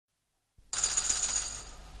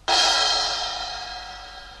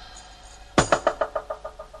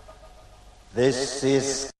This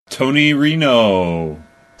is Tony Reno.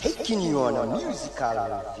 Taking you on a musical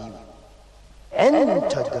review.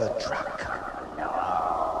 Enter the track.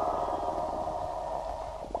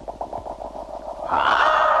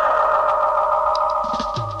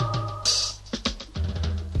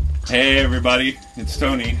 Hey everybody, it's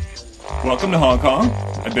Tony. Welcome to Hong Kong.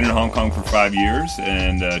 I've been in Hong Kong for 5 years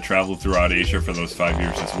and traveled throughout Asia for those 5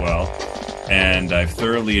 years as well. And I've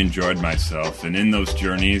thoroughly enjoyed myself. And in those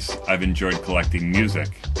journeys, I've enjoyed collecting music.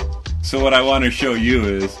 So what I want to show you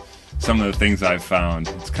is some of the things I've found.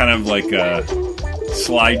 It's kind of like a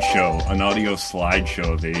slideshow, an audio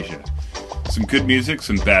slideshow of Asia. Some good music,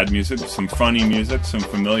 some bad music, some funny music, some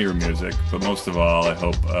familiar music. But most of all, I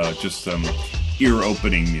hope just some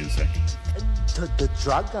ear-opening music. Enter the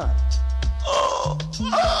dragon.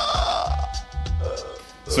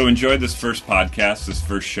 So enjoy this first podcast, this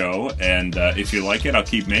first show, and if you like it, I'll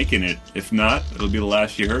keep making it. If not, it'll be the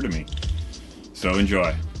last you heard of me. So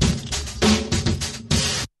enjoy.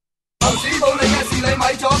 牛屎冇理嘅事你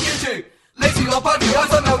咪左標住，呢次落班條開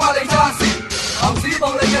心又關你叉事。牛屎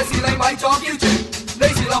冇理嘅事你咪左標住，呢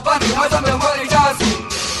次落班條開心又關你叉事。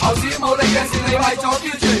牛屎冇理嘅事你咪左標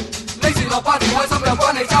住，呢次落班條開心又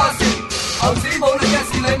關你叉事。牛屎冇理嘅事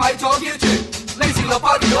你咪左標住，呢次落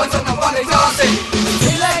班條開心又關你叉事。你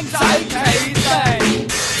靚仔企定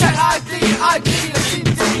check ID 你知唔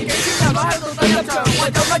知幾千人喺度等一場為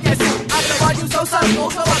有乜嘢事？壓力話要手身，冇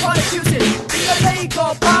所謂幫你超前。點解呢個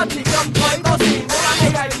party 咁鬼多事？冇冷氣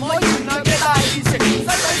係唔可以原諒嘅大件事。西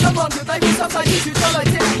底心望條底褲濕晒衣住出嚟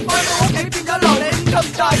先，返到屋企變咗榴蓮咁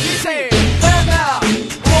大件事。咩咩啊？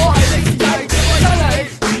我係你就係我真係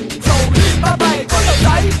嘈亂巴閉嗰條仔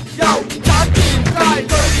又斬條街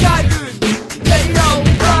對街完，你又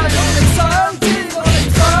街我哋想知我哋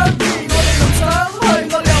想見我哋又想去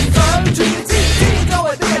我哋又想住，你知唔知周圍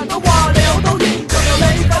啲人都話你好討厭，仲有你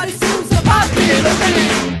快啲消失 party 裏邊。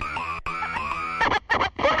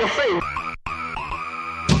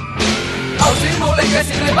牛屎冇理嘅事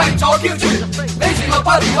你咪左翹住，呢次落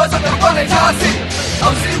party 開心又關你叉事。牛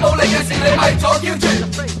屎冇理嘅事你咪左翹住，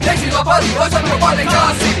呢次落 party 開心又關你叉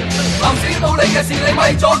事。牛屎冇理嘅事你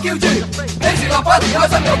咪左翹住，呢次落 party 開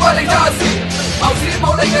心又關你叉事。牛屎冇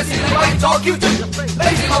理嘅事你咪左翹住，呢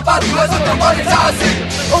次落 party 開心又關你叉事。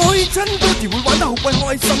我去親多條會玩得好鬼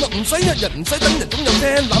開心啊！唔使一日唔使等人，總有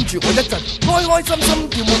friend 攬住我一陣，開開心心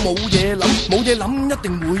叫我冇嘢諗，冇嘢諗一定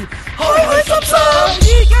會開開心心。依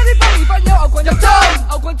家啲班兒班友牛群入針，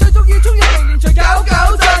牛群最中意衝入嚟連隨搞搞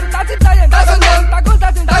震，打尖打人打上人，打光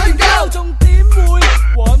打斷打完交，仲點會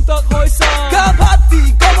玩得開心？加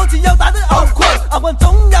party 個冇錢又打得牛群，牛群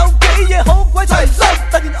總有幾嘢好鬼齊身，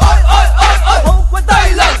突然愛好鬼低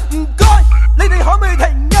能，唔該你哋可唔可以停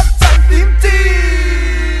一陣？點知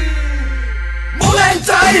冇靚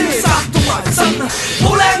仔殺到埋身啊，冇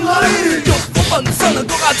靚女肉火紋身啊，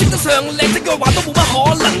個牙稱得上靚仔嘅話都冇乜可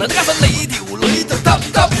能啊，加上你條女就得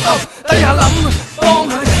低下諗幫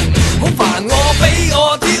下人，好煩我俾我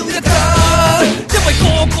挑一陣，因為個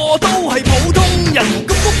個都係普通人，咁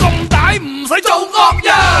高咁大唔使做惡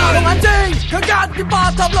人。用眼睛強姦啲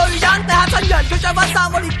八塔女人，地下親人佢着翻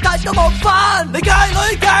衫我連睇都冇分，你界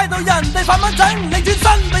女界到人哋反蚊整，擰轉身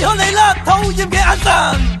避開你啦討厭嘅眼神，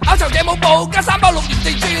拗長嘅舞步加3包6連地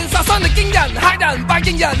轉，殺傷力驚人，嚇人扮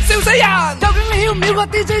勁人笑死人。究竟你曉唔曉個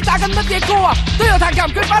DJ 打緊乜嘢歌啊？都有彈琴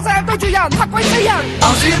佢把聲對住人嚇鬼死人。牛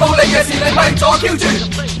屎冇理嘅事你咪左翹住，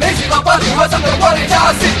呢次落 party 開心又關你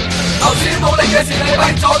叉事。牛屎冇理嘅事你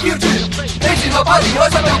咪左翹住，呢次落 party 開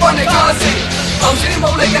心又關你叉事。牛屎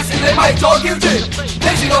冇理嘅事你咪左翹住，呢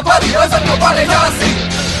次落 party 開心又關你叉事。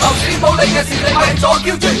牛屎冇理嘅事你咪左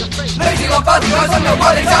翹住，呢次落 party 開心又關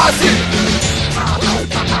你叉事。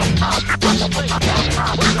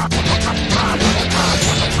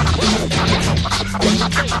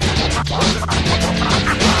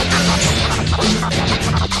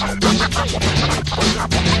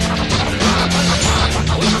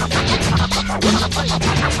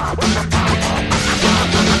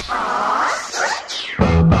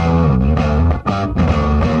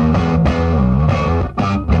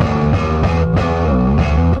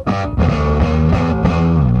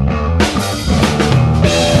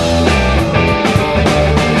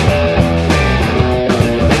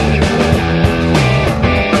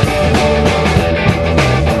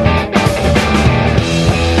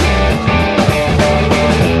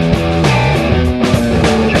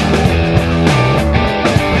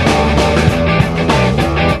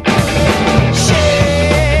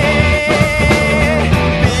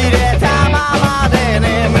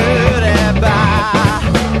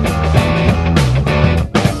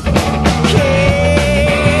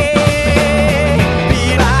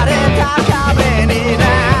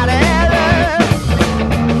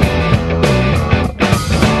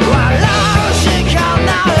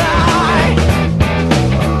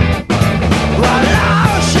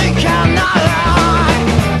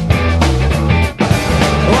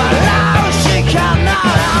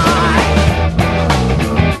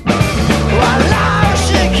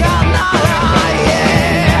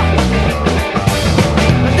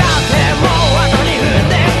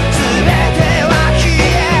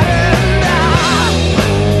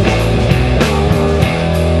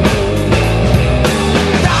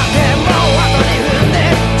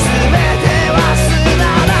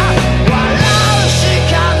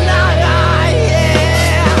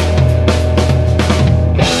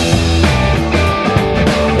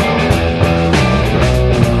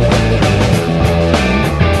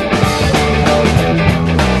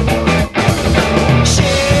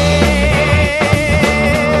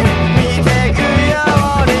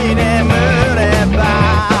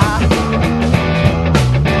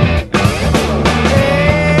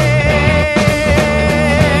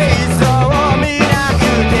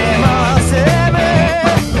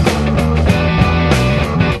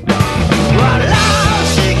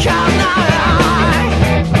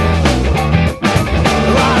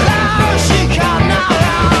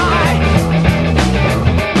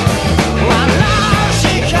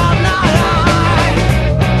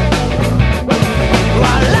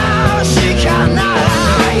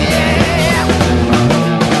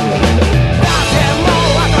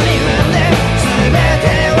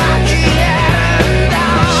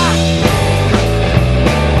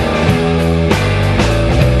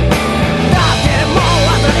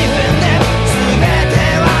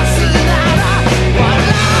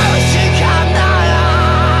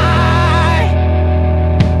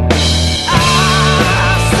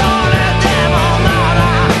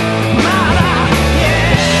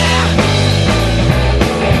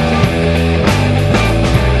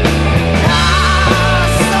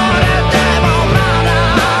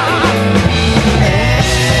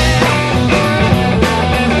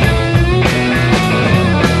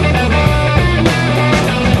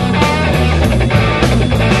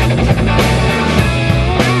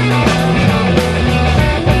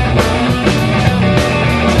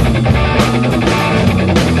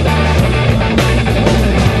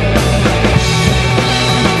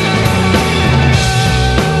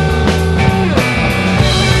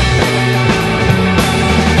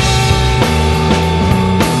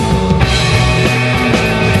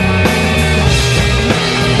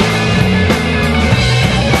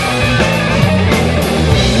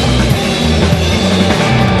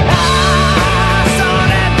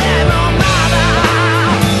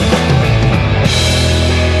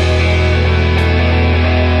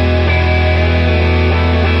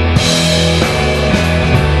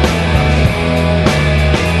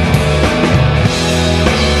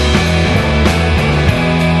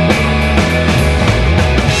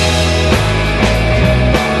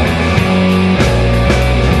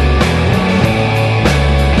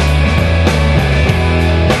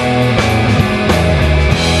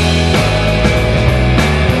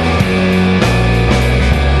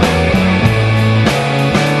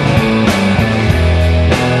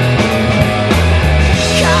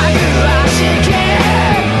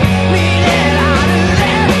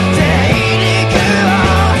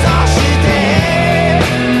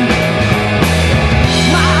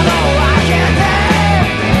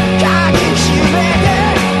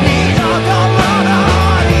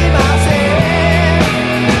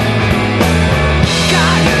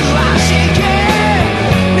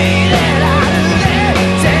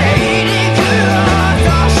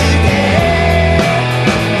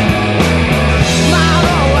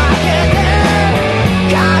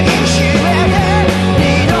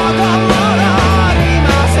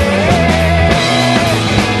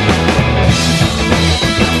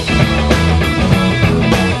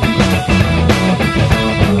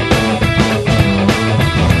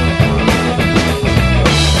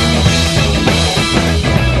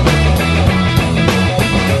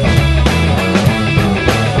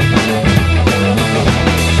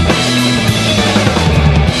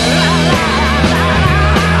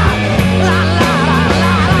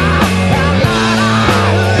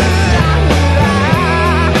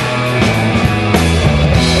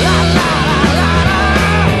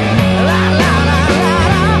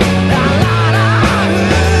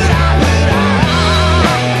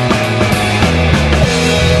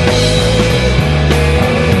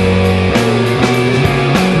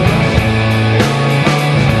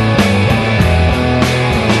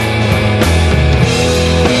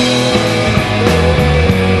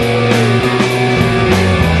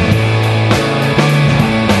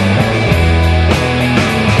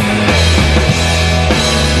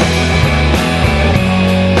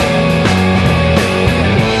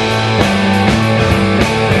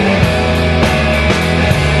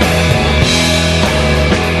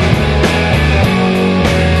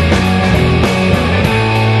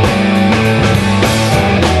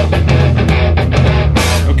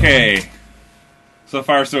So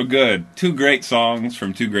far, so good. Two great songs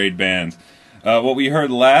from two great bands. What we heard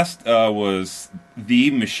last was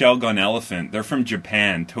the Michelle Gun Elephant. They're from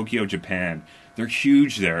Japan, Tokyo, Japan. They're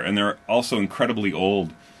huge there, and they're also incredibly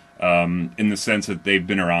old in the sense that they've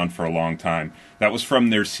been around for a long time. That was from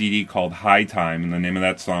their CD called High Time, and the name of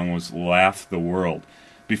that song was Laugh the World.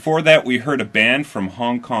 Before that, we heard a band from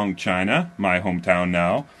Hong Kong, China, my hometown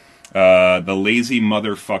now, the Lazy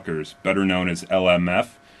Motherfuckers, better known as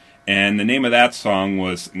LMF. And the name of that song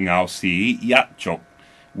was Ngao Si Yat Chok,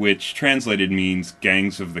 which translated means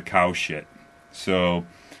gangs of the cow shit. So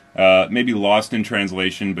maybe lost in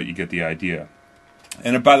translation, but you get the idea.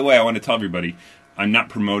 And by the way, I want to tell everybody, I'm not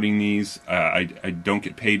promoting these. I don't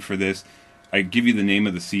get paid for this. I give you the name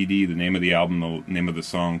of the CD, the name of the album, the name of the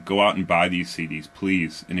song. Go out and buy these CDs,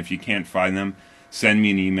 please. And if you can't find them, send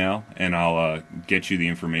me an email, and I'll get you the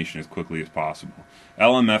information as quickly as possible.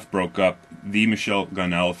 LMF broke up. The Michelle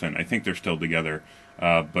Gun Elephant, I think they're still together.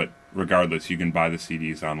 But regardless, you can buy the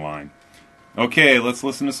CDs online. Okay, let's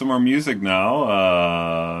listen to some more music now.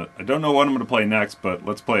 I don't know what I'm going to play next, but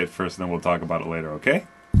let's play it first, and then we'll talk about it later, okay?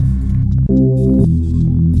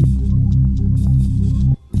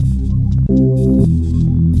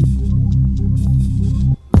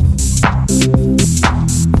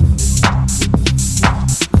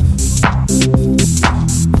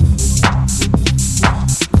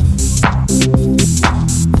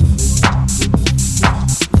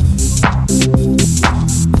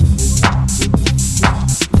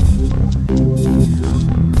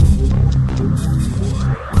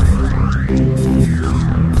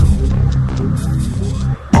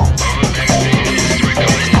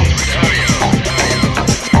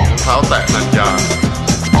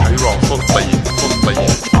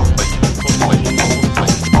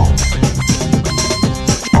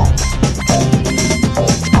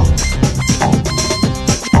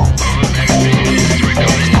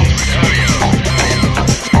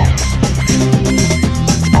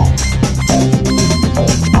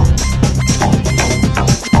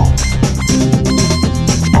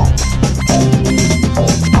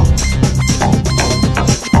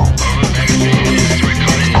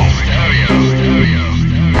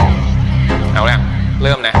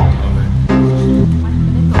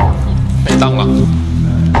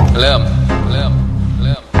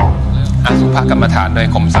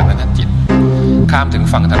ข้ามถึง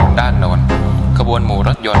ฝั่งถนนด้านโน้นขบวนหมู่ร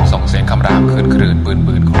ถยนต์ส่งเสียงคำรามคลื่น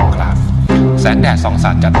ปืนโครมครามแสงแดดส่องส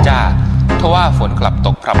าดจัดจ้าทว่าฝนกลับต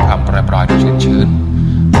กพรำๆโปรยๆชื้น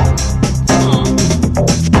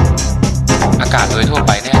อากาศโดยทั่วไ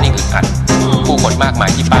ปแน่นิ่งอึดอัดผู้คนมากมาย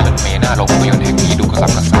ที่ป้ายรถเมล์หน้าโรงภาพยนตร์แห่งนี้ดูกระสั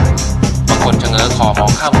บกระส่ายบางคนชะเง้อคอมอ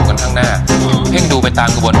งข้ามหูกันข้างหน้าเพ่งดูไปตาม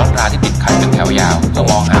ขบวนรถราที่ติดขัดเป็นแถวยาวเพื่อ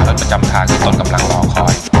มองหารถประจำทางที่ตนกำลังรอคอ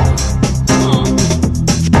ย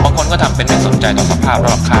บางคนก็ทำเป็นไม่สนใจต่อสภาพร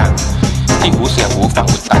อบข้างที่หูเสียหูฟัง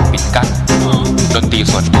อุดตันปิดกั้นดนตรี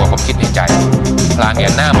ส่วนตัวผมคิดในใจพลางเง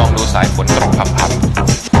ยหน้ามองดูสายฝนตกพับ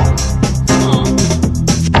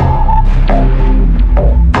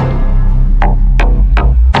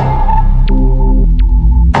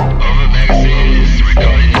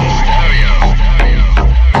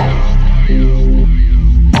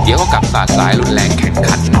เดี๋ยวก็กลับสาดสายรุนแรงแข่ง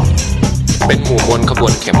ขันเป็นหมู่มวลขบว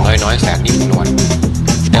นเข็มน้อยๆแสนนิ่มนวล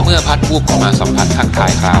แต่เมื่อพัดวูบเข้ามาสัมผัสทักทา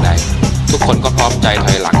ยคราใดทุกคนก็พร้อมใจถ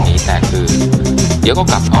อยหลังหนีแตกคือเดี๋ยวก็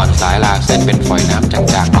กลับอ่อนสายลาเส้นเป็นฝอยน้ำจ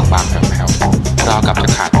างๆบางๆแผ่วๆราวกับจะ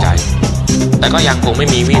ขาดใจแต่ก็ยังคงไม่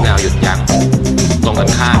มีวี่แววหยุดยั้งตรงกัน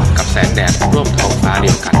ข้ามกับแสงแดดร่วมท้องฟ้าเดี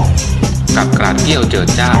ยวกันกับกราดเกี้ยวเจิด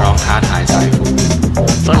จ้าร้องท้าทายสายฝน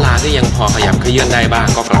รถลาที่ยังพอขยับเขยื้อนได้บ้าง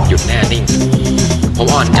ก็กลับหยุดแน่นิ่งผม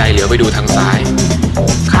อ่อนใจเหลียวไปดูทางซ้าย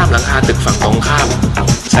ข้ามหลังคาตึกฝั่งตรงข้าม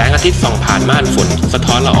แสงอาทิตย์ส่องผ่านม่านฝนสะ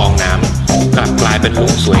ท้อนละอองน้ำกลับกลายเป็นลุ้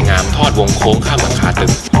งสวยงามทอดวงโค้งข้ามหลังคาตึ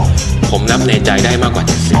กผมนับในใจได้มากกว่า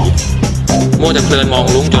7 สีมัวแต่เพลินมอง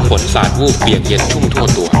ลุ้งจนฝนสาดวูบเปียกเย็นชุ่มทั่ว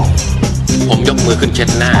ตัวผมยกมือขึ้นเช็ด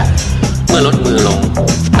หน้าเมื่อลดมือลง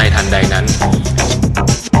ในทันใดนั้น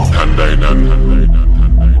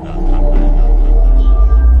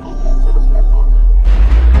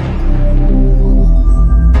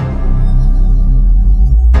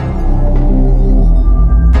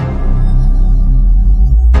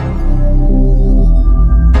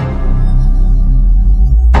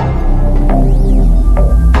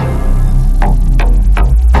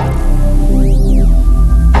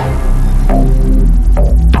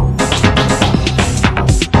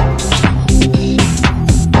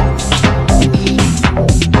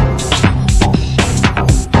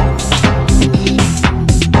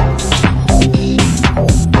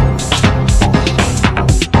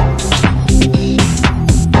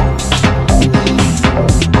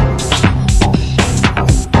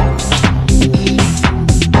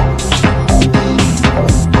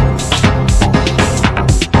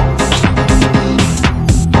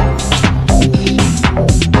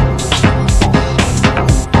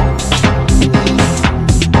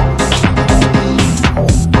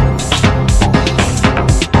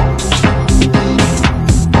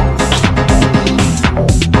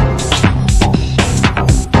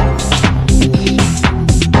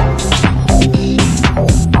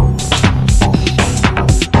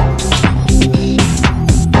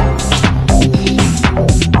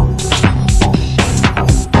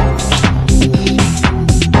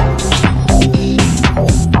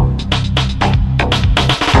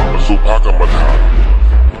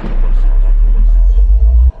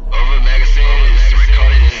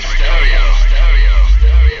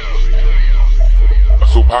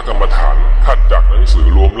ภาคกรรมฐานถัดจากหนังสือ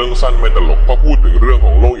รวมเรื่องสั้นไม่ตลกเพราะพูดถึงเรื่องข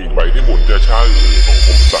องโลกอีกใบที่หมุนช้าๆอื่นของค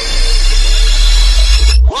มสัน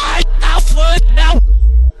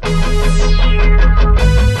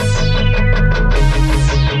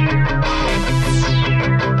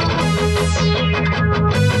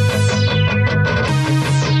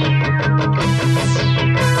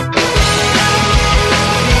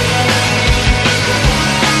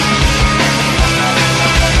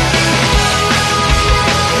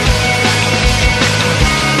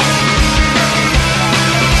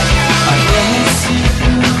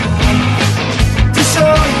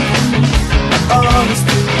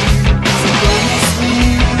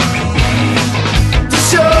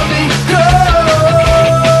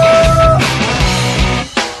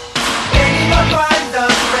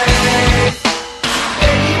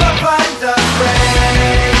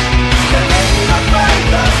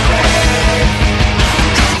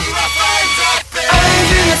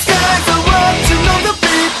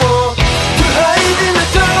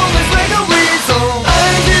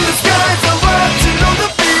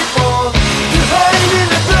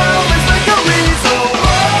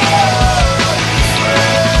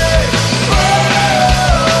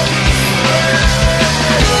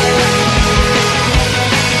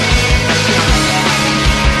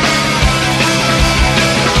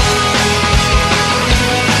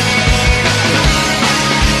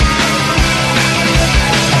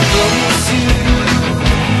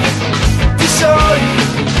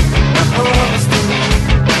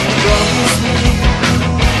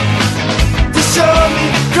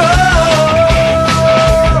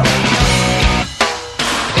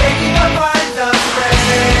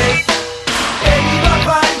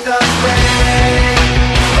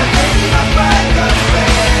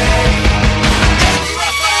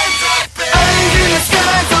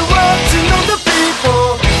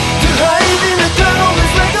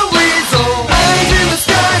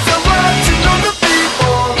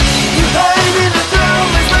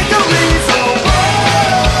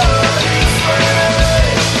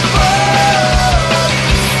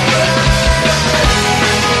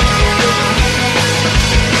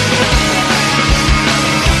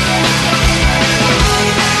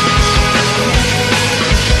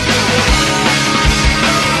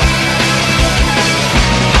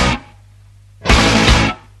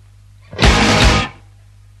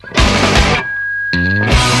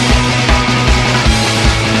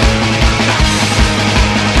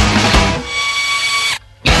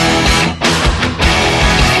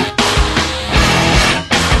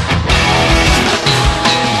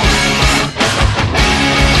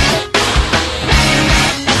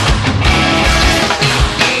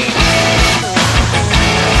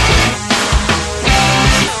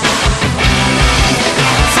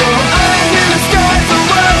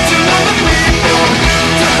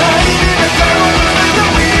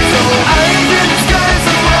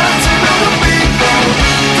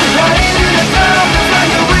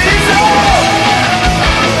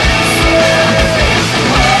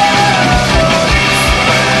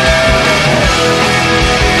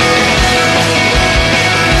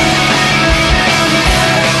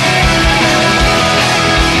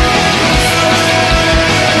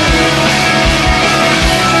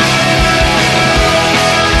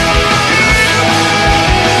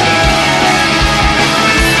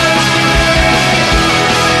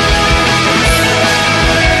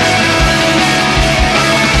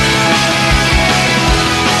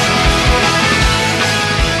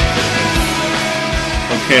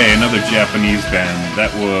Okay, another Japanese band. That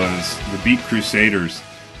was the Beat Crusaders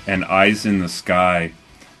and Eyes in the Sky.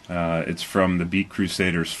 It's from the Beat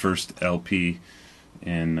Crusaders' first LP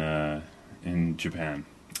in Japan.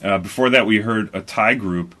 Before that, we heard a Thai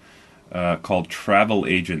group called Travel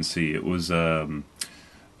Agency. It was a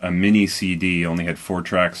mini CD, only had 4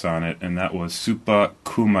 tracks on it, and that was Supa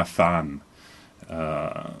Kumathan.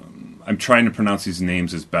 I'm trying to pronounce these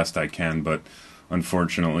names as best I can, but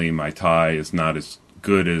unfortunately my Thai is not as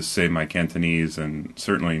good as, say, my Cantonese, and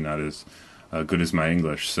certainly not as good as my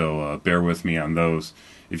English, so bear with me on those.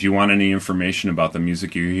 If you want any information about the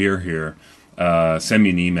music you hear here, send me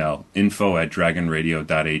an email,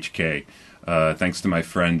 info@dragonradio.hk. Thanks to my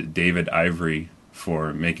friend David Ivory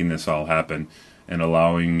for making this all happen and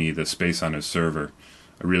allowing me the space on his server.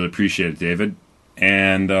 I really appreciate it, David.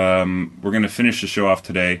 And we're going to finish the show off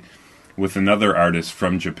today with another artist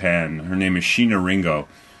from Japan. Her name is Sheena Ringo.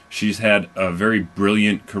 She's had a very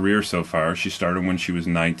brilliant career so far. She started when she was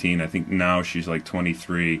 19. I think now she's like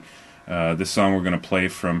 23. This song we're going to play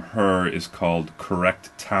from her is called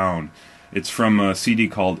Correct Town. It's from a CD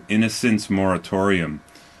called Innocence Moratorium.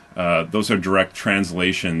 Those are direct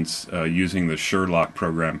translations using the Sherlock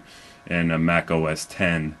program in Mac OS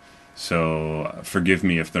X. So forgive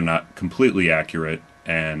me if they're not completely accurate,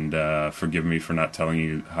 and forgive me for not telling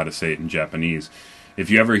you how to say it in Japanese. If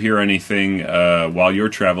you ever hear anything while you're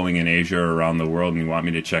traveling in Asia or around the world and you want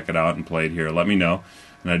me to check it out and play it here, let me know,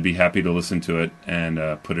 and I'd be happy to listen to it and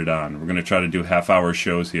put it on. We're going to try to do half-hour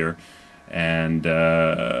shows here and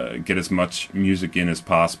get as much music in as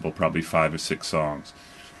possible, probably 5 or 6 songs.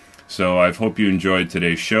 So I hope you enjoyed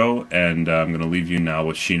today's show, and I'm going to leave you now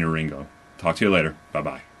with Sheena Ringo. Talk to you later.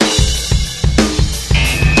 Bye-bye.